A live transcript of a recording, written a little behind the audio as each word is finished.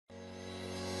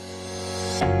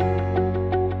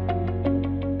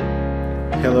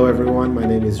Hello everyone, my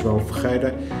name is João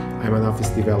Ferreira. I'm an Office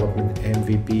Development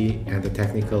MVP and a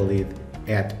technical lead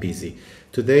at Busy.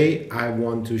 Today I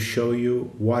want to show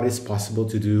you what is possible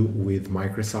to do with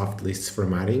Microsoft Lists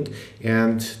formatting,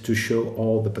 and to show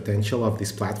all the potential of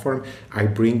this platform, I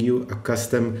bring you a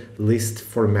custom list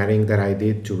formatting that I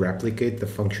did to replicate the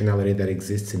functionality that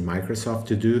exists in Microsoft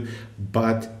To Do,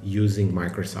 but using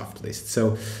Microsoft Lists.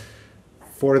 So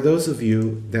for those of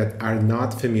you that are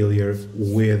not familiar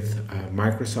with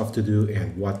Microsoft To Do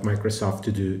and what Microsoft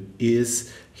To Do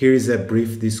is, here is a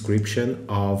brief description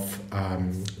of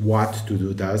what To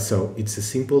Do does. So it's a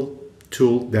simple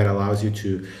tool that allows you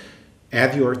to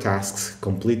add your tasks,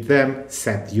 complete them,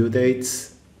 set due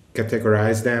dates,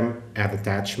 categorize them, add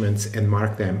attachments, and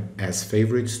mark them as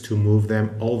favorites to move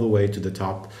them all the way to the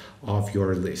top of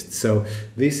your list. So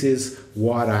this is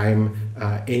what I'm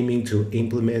aiming to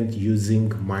implement using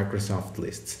Microsoft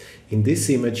Lists. In this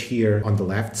image here on the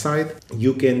left side,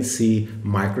 you can see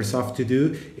Microsoft To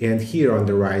Do, and here on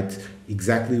the right,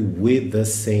 exactly with the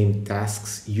same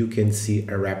tasks, you can see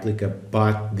a replica,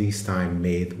 but this time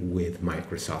made with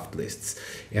Microsoft Lists.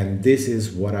 And this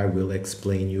is what I will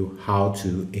explain you how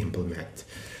to implement.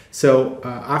 So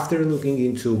after looking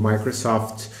into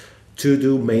Microsoft To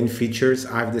Do main features,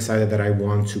 I've decided that I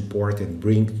want to port and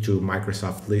bring to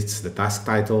Microsoft Lists the task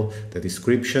title, the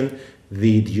description,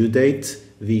 the due date,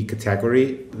 the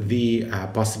category, the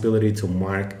possibility to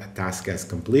mark a task as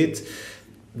complete,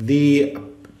 the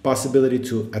possibility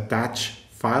to attach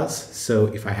files. So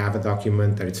if I have a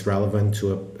document that is relevant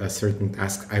to a certain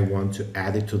task, I want to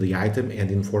add it to the item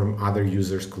and inform other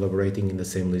users collaborating in the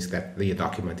same list that the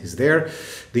document is there.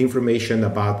 The information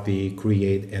about the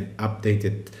create and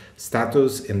updated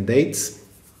status and dates.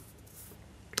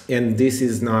 And this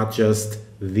is not just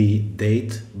the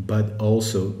date, but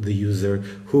also the user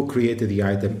who created the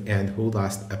item and who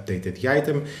last updated the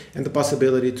item, and the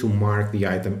possibility to mark the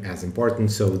item as important.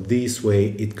 So this way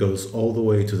it goes all the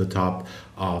way to the top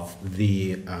of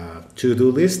the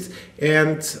to-do list.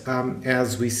 And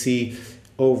as we see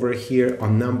over here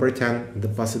on number 10, the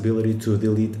possibility to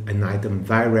delete an item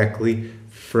directly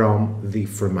from the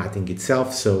formatting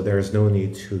itself. So there's no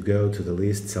need to go to the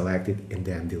list, select it, and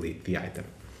then delete the item.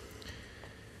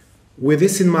 With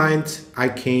this in mind, I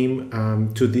came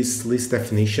to this list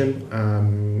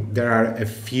definition. There are a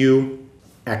few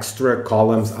extra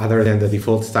columns other than the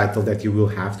default title that you will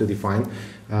have to define.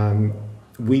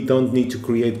 We don't need to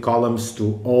create columns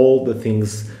to all the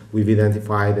things we've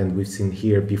identified and we've seen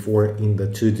here before in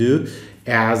the To Do,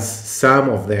 as some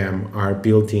of them are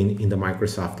built in the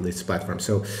Microsoft Lists platform.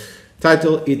 So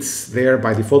title, it's there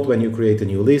by default when you create a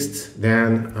new list.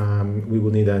 Then we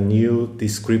will need a new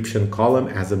description column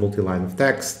as a multi-line of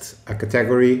text, a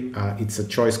category, it's a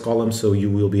choice column, so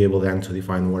you will be able then to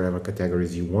define whatever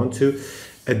categories you want to.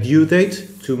 A due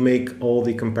date to make all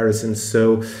the comparisons,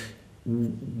 so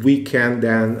we can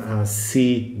then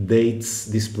see dates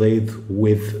displayed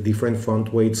with different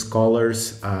font weights,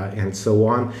 colors, and so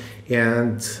on.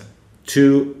 And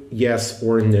two yes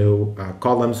or no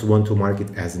columns, one to mark it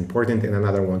as important and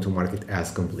another one to mark it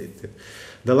as completed.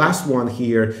 The last one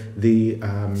here, the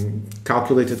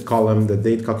calculated column, the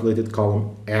date calculated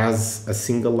column as a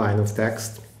single line of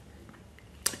text.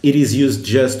 It is used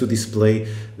just to display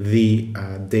the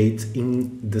date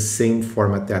in the same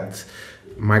format that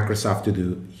Microsoft To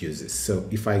Do uses. So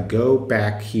if I go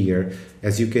back here,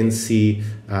 as you can see,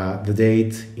 the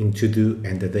date in To Do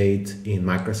and the date in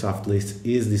Microsoft Lists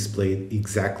is displayed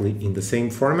exactly in the same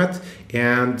format.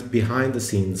 And behind the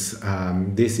scenes,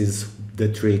 this is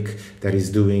the trick that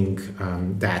is doing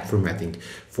that formatting.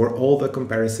 For all the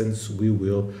comparisons, we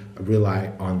will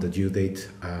rely on the due date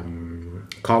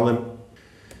column.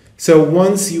 So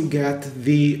once you get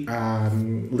the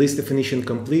list definition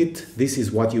complete, this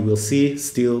is what you will see,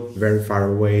 still very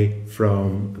far away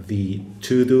from the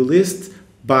to-do list,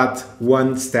 but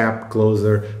one step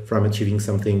closer from achieving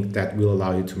something that will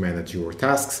allow you to manage your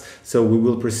tasks. So we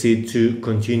will proceed to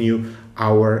continue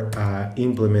our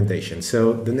implementation.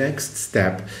 So the next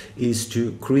step is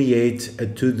to create a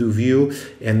to-do view,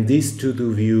 and this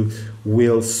to-do view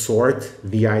will sort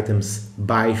the items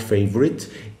by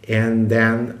favorite and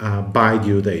then by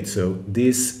due date. So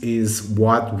this is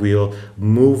what will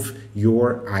move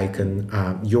your icon,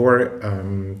 your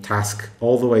task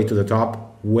all the way to the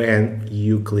top when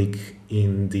you click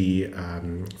in the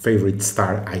favorite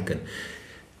star icon.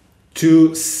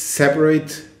 To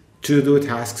separate to-do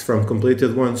tasks from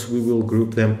completed ones, we will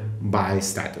group them by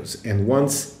status. And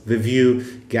once the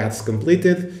view gets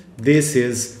completed, this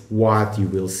is what you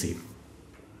will see.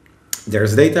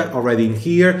 There's data already in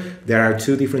here. There are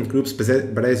two different groups,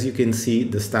 but as you can see,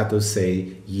 the status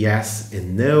say yes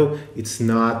and no. It's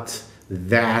not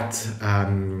that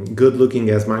good looking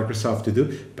as Microsoft to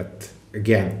do, but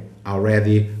again,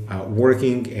 already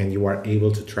working, and you are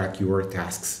able to track your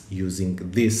tasks using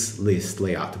this list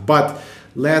layout. But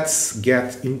let's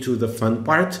get into the fun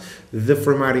part. The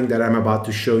formatting that I'm about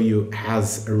to show you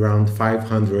has around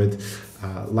 500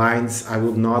 lines. I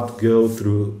will not go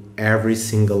through every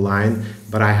single line,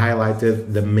 but I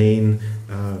highlighted the main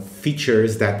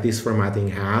features that this formatting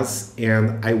has,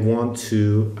 and I want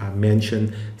to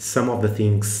mention some of the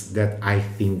things that I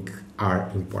think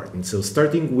are important. So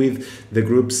starting with the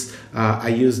groups, I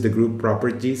use the group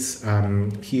properties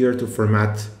here to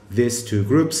format these two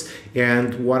groups,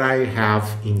 and what I have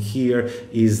in here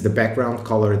is the background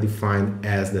color defined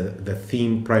as the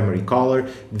theme primary color.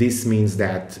 This means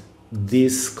that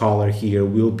this color here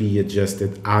will be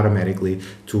adjusted automatically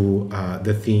to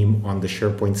the theme on the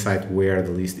SharePoint site where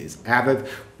the list is added,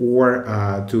 or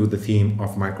to the theme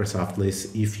of Microsoft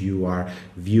Lists if you are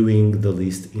viewing the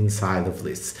list inside of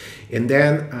lists. And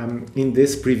then in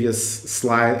this previous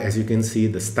slide, as you can see,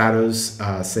 the status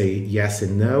say yes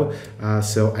and no.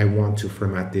 So I want to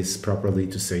format this properly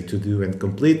to say to do and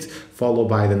complete, followed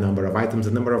by the number of items.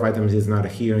 The number of items is not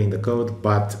here in the code,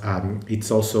 but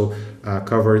it's also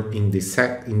covered in this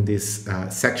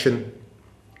section.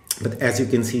 But as you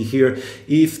can see here,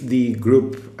 if the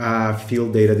group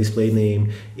field data display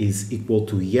name is equal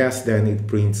to yes, then it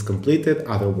prints completed,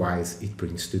 otherwise it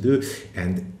prints to do,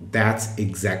 and that's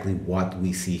exactly what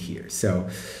we see here. So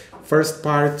first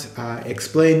part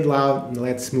explained loud.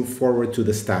 Let's move forward to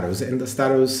the status, and the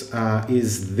status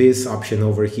is this option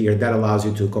over here that allows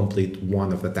you to complete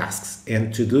one of the tasks.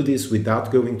 And to do this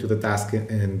without going to the task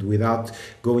and without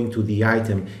going to the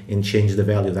item and change the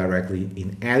value directly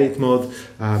in edit mode,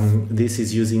 this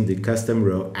is using the custom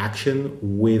row action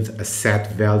with a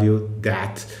set value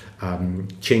that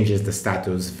changes the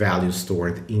status value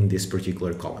stored in this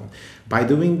particular column. By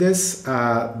doing this,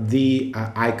 the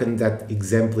icon that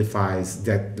exemplifies,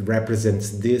 that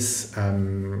represents this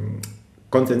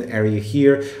content area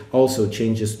here, also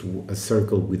changes to a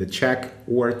circle with a check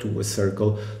or to a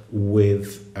circle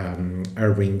with a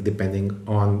ring, depending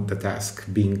on the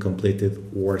task being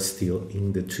completed or still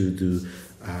in the to-do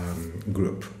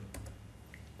group.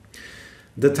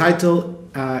 The title,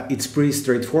 it's pretty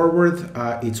straightforward.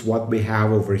 It's what we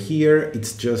have over here.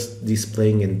 It's just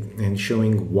displaying and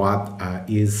showing what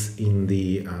is in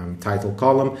the title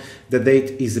column. The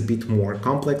date is a bit more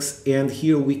complex, and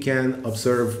here we can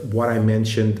observe what I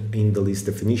mentioned in the list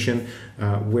definition,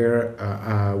 where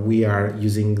we are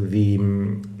using the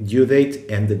due date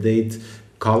and the date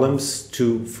columns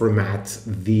to format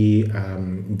the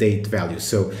date value.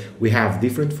 So we have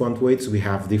different font weights, we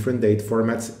have different date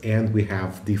formats, and we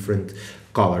have different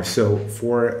colors. So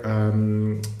for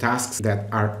tasks that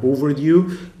are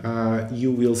overdue,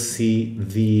 you will see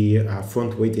the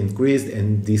font weight increased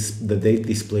and the date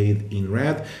displayed in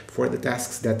red. For the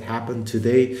tasks that happen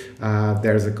today,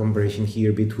 there's a comparison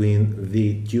here between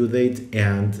the due date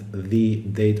and the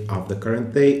date of the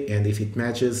current day, and if it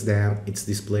matches, then it's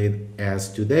displayed as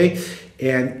today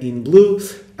and in blue.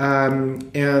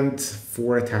 And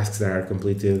for tasks that are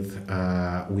completed,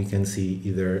 we can see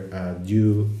either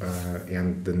due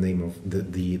and the name of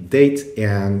the date,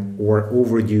 and or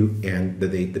overdue and the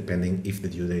date, depending if the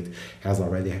due date has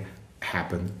already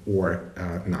happened or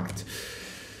not.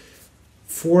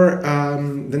 For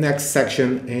the next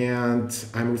section, and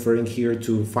I'm referring here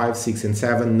to 5, 6, and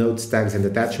 7, notes, tags, and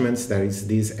attachments. That is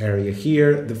this area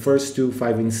here. The first 2,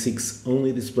 5, and 6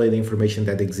 only display the information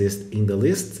that exists in the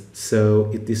list. So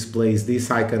it displays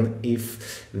this icon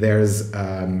if there's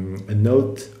a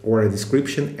note or a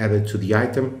description added to the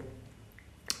item.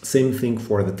 Same thing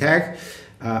for the tag.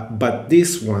 But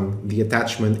this one, the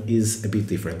attachment, is a bit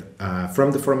different.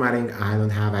 From the formatting, I don't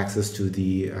have access to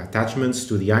the attachments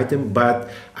to the item, but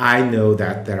I know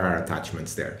that there are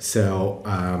attachments there. So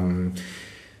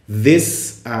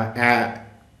this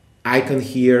icon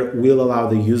here will allow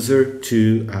the user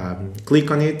to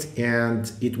click on it,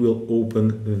 and it will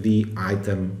open the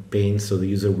item pane, so the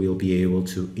user will be able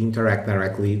to interact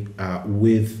directly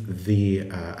with the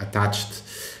attached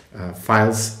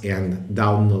files and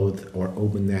download or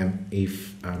open them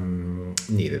if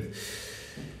needed.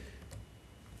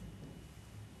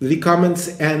 The comments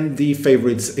and the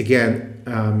favorites, again,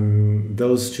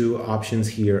 those two options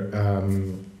here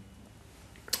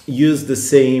use the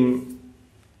same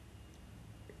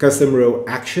custom row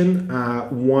action,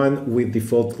 one with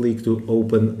default click to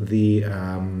open the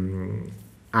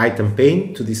item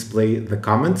pane to display the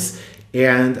comments,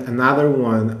 and another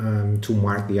one to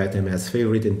mark the item as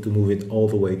favorite and to move it all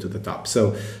the way to the top.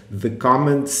 So the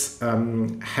comments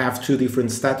have two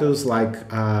different status, like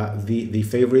the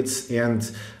favorites, and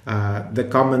the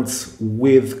comments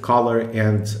with color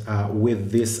and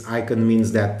with this icon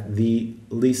means that the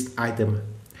list item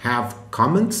have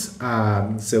comments.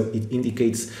 So it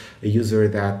indicates a user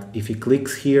that if he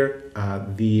clicks here,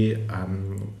 the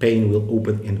pane will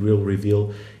open and will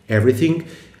reveal everything.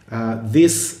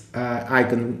 This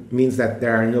icon means that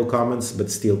there are no comments, but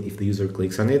still if the user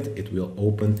clicks on it, it will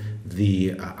open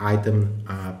the item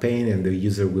pane and the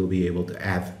user will be able to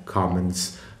add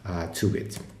comments to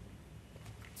it.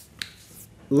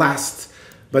 Last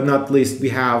but not least, we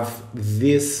have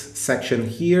this section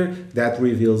here that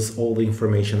reveals all the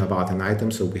information about an item.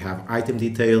 So we have item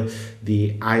detail,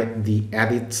 the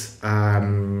edit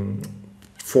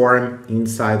form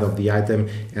inside of the item,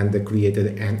 and the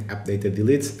created and updated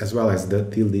deletes, as well as the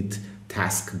delete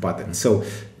task button. So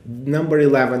number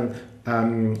 11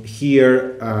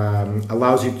 here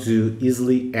allows you to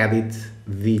easily edit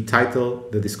the title,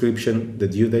 the description, the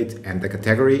due date, and the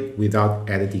category without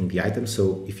editing the item.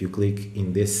 So if you click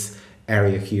in this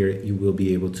area here, you will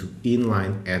be able to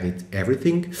inline edit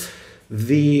everything.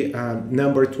 The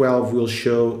number 12 will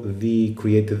show the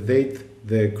created date,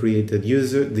 the created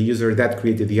user, the user that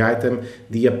created the item,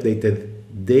 the updated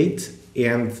date,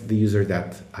 and the user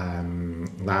that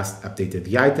last updated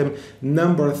the item.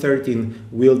 Number 13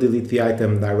 will delete the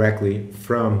item directly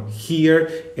from here,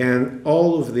 and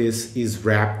all of this is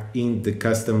wrapped in the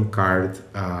custom card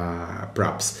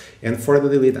props. And for the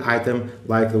delete item,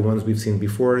 like the ones we've seen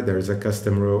before, there's a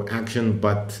custom row action,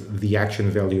 but the action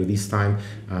value this time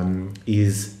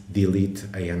is delete,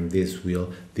 and this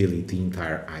will delete the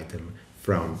entire item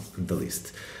from the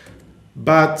list.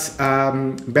 But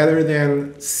better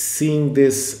than seeing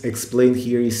this explained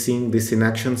here is seeing this in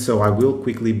action. So I will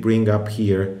quickly bring up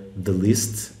here the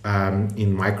list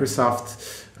in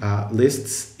Microsoft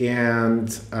Lists, and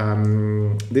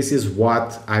this is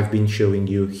what I've been showing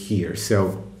you here.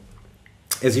 So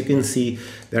as you can see,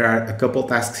 there are a couple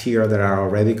tasks here that are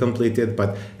already completed,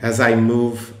 but as I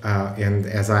move and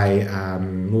as I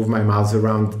move my mouse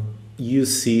around, you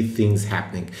see things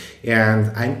happening,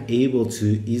 and I'm able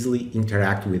to easily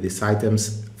interact with these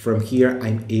items. From here,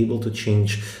 I'm able to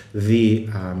change the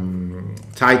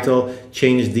title,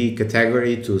 change the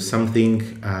category to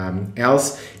something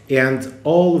else, and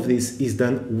all of this is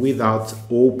done without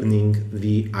opening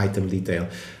the item detail.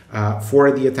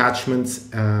 For the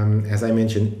attachments, as I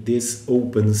mentioned, this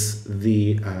opens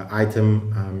the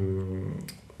item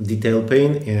detail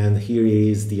pane, and here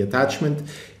is the attachment,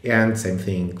 and same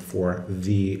thing for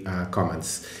the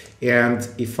comments. And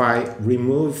if I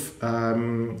remove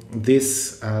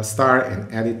this star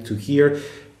and add it to here,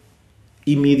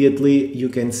 immediately you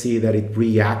can see that it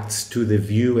reacts to the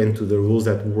view and to the rules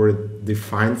that were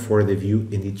defined for the view,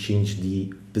 and it changed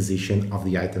the position of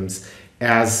the items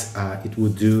as it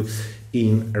would do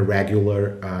in a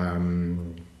regular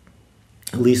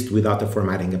list without the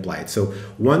formatting applied. So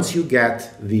once you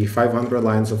get the 500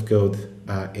 lines of code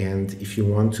and if you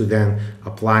want to then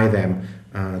apply them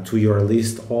to your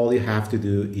list, all you have to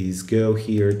do is go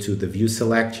here to the view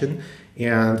selection,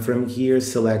 and from here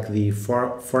select the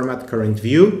format current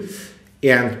view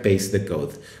and paste the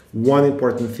code. One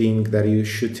important thing that you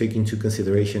should take into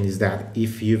consideration is that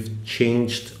if you've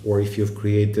changed or if you've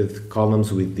created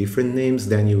columns with different names,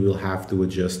 then you will have to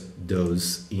adjust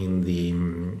those in the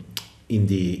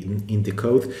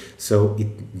code, so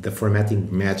the formatting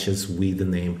matches with the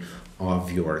name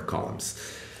of your columns.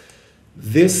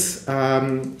 This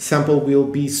sample will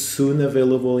be soon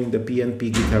available in the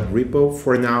PNP GitHub repo.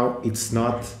 For now, it's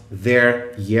not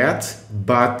there yet,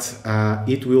 but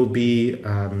it will be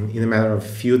in a matter of a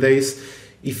few days.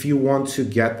 If you want to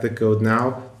get the code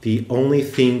now, the only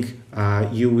thing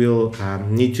you will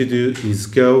need to do is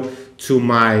go to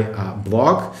my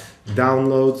blog,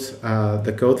 download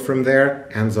the code from there,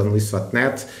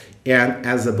 handsonlist.net, and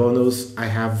as a bonus I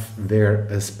have there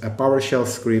a PowerShell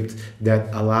script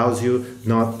that allows you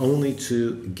not only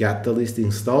to get the list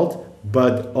installed,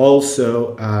 but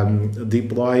also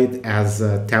deploy it as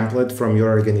a template from your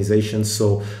organization,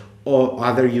 so all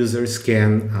other users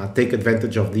can take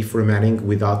advantage of the formatting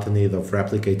without the need of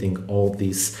replicating all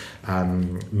these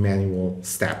manual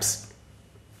steps.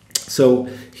 So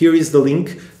here is the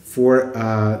link for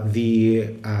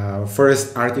the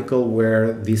first article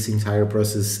where this entire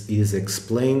process is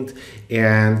explained,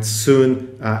 and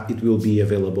soon it will be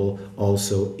available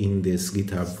also in this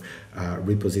GitHub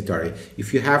repository.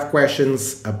 If you have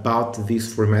questions about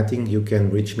this formatting, you can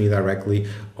reach me directly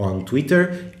on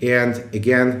Twitter. And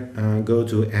again, go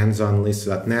to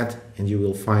handsonlists.net and you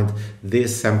will find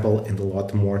this sample and a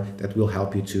lot more that will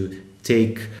help you to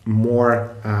take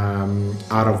more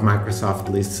out of Microsoft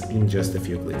Lists in just a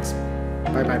few clicks.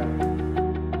 Bye bye.